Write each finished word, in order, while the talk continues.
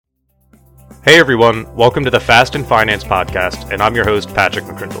Hey everyone, welcome to the Fast and Finance podcast, and I'm your host, Patrick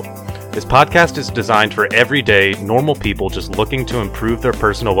McCrindle. This podcast is designed for everyday, normal people just looking to improve their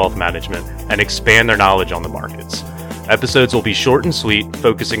personal wealth management and expand their knowledge on the markets. Episodes will be short and sweet,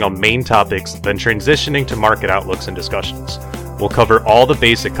 focusing on main topics, then transitioning to market outlooks and discussions. We'll cover all the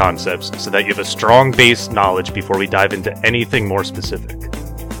basic concepts so that you have a strong base knowledge before we dive into anything more specific.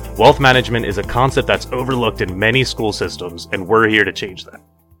 Wealth management is a concept that's overlooked in many school systems, and we're here to change that.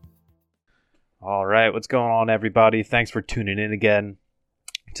 All right, what's going on, everybody? Thanks for tuning in again.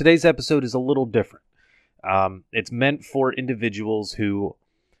 Today's episode is a little different. It's meant for individuals who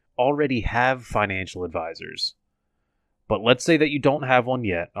already have financial advisors. But let's say that you don't have one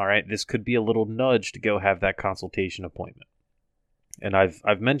yet, all right? This could be a little nudge to go have that consultation appointment. And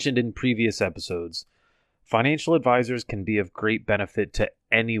I've mentioned in previous episodes, financial advisors can be of great benefit to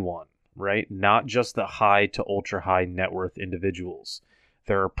anyone, right? Not just the high to ultra high net worth individuals.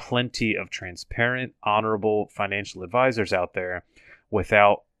 There are plenty of transparent, honorable financial advisors out there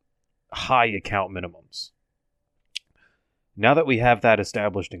without high account minimums. Now that we have that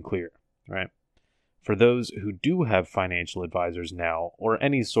established and clear, right? For those who do have financial advisors now, or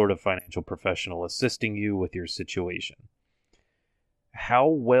any sort of financial professional assisting you with your situation, how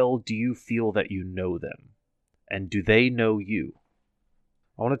well do you feel that you know them? And do they know you?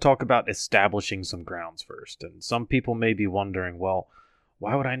 I want to talk about establishing some grounds first. And some people may be wondering, well,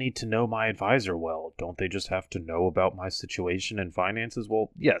 why would I need to know my advisor well? Don't they just have to know about my situation and finances?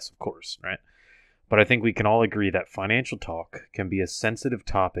 Well, yes, of course, right? But I think we can all agree that financial talk can be a sensitive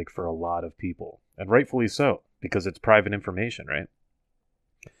topic for a lot of people. And rightfully so, because it's private information, right?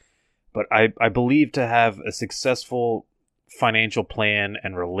 But I believe to have a successful financial plan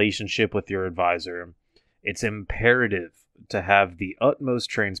and relationship with your advisor, it's imperative to have the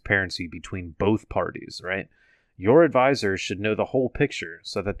utmost transparency between both parties, right? Your advisor should know the whole picture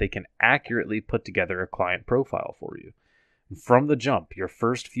so that they can accurately put together a client profile for you. And from the jump, your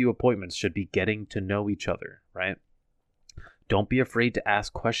first few appointments should be getting to know each other, right? Don't be afraid to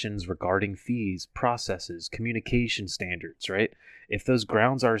ask questions regarding fees, processes, communication standards, right? If those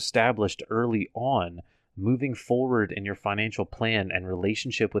grounds are established early on, moving forward in your financial plan and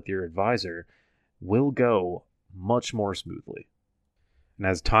relationship with your advisor will go much more smoothly. And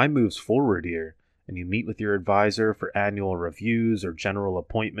as time moves forward here, and you meet with your advisor for annual reviews or general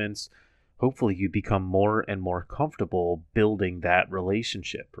appointments, hopefully you become more and more comfortable building that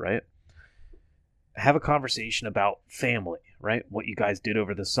relationship, right? Have a conversation about family, right? What you guys did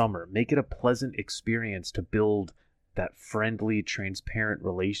over the summer. Make it a pleasant experience to build that friendly, transparent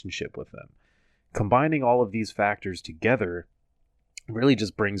relationship with them. Combining all of these factors together really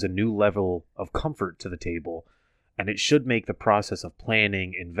just brings a new level of comfort to the table, and it should make the process of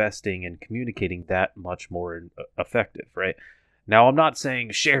planning, investing, and communicating that much more effective, right? Now, I'm not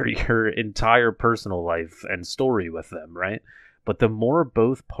saying share your entire personal life and story with them, right? But the more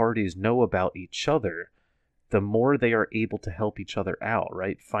both parties know about each other, the more they are able to help each other out,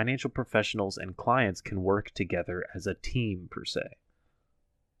 right? Financial professionals and clients can work together as a team, per se.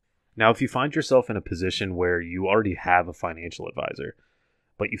 Now, if you find yourself in a position where you already have a financial advisor,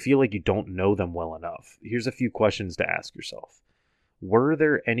 but you feel like you don't know them well enough, here's a few questions to ask yourself. Were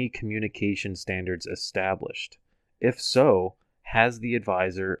there any communication standards established? If so, has the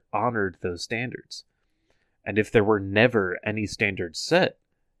advisor honored those standards? And if there were never any standards set,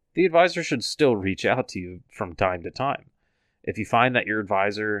 the advisor should still reach out to you from time to time. If you find that your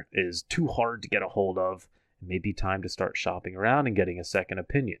advisor is too hard to get a hold of, it may be time to start shopping around and getting a second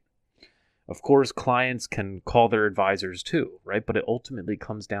opinion. Of course, clients can call their advisors too, right? But it ultimately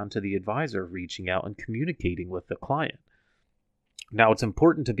comes down to the advisor reaching out and communicating with the client. Now, it's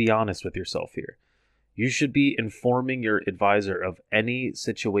important to be honest with yourself here. You should be informing your advisor of any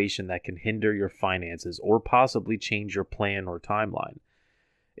situation that can hinder your finances or possibly change your plan or timeline.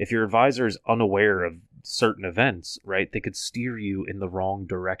 If your advisor is unaware of certain events, right, they could steer you in the wrong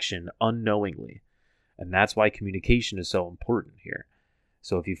direction unknowingly. And that's why communication is so important here.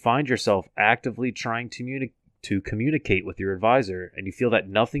 So if you find yourself actively trying to communicate with your advisor and you feel that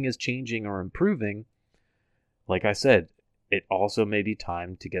nothing is changing or improving, like I said, it also may be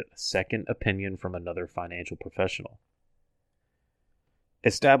time to get a second opinion from another financial professional.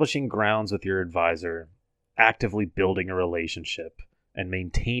 Establishing grounds with your advisor, actively building a relationship, and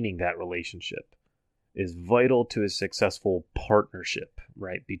maintaining that relationship is vital to a successful partnership,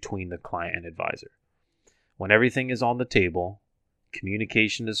 right, between the client and advisor. When everything is on the table,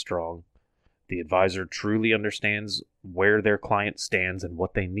 communication is strong, the advisor truly understands where their client stands and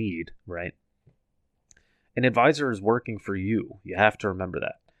what they need, right? An advisor is working for you. You have to remember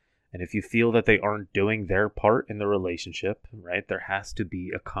that. And if you feel that they aren't doing their part in the relationship, right, there has to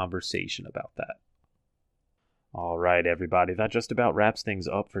be a conversation about that. All right, everybody, that just about wraps things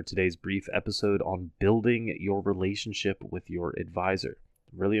up for today's brief episode on building your relationship with your advisor.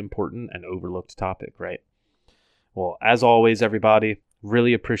 Really important and overlooked topic, right? Well, as always, everybody,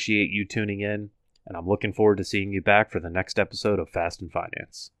 really appreciate you tuning in, and I'm looking forward to seeing you back for the next episode of Fast and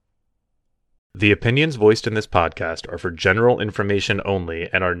Finance. The opinions voiced in this podcast are for general information only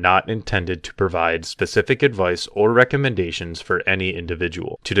and are not intended to provide specific advice or recommendations for any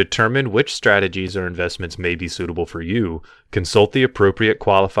individual. To determine which strategies or investments may be suitable for you, consult the appropriate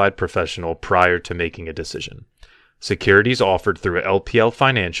qualified professional prior to making a decision. Securities offered through LPL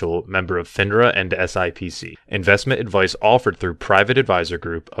Financial, member of FINRA and SIPC. Investment advice offered through Private Advisor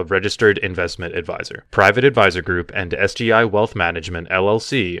Group, a registered investment advisor. Private Advisor Group and SGI Wealth Management,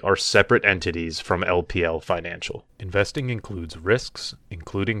 LLC, are separate entities from LPL Financial. Investing includes risks,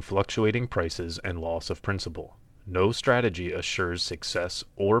 including fluctuating prices and loss of principal. No strategy assures success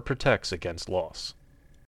or protects against loss.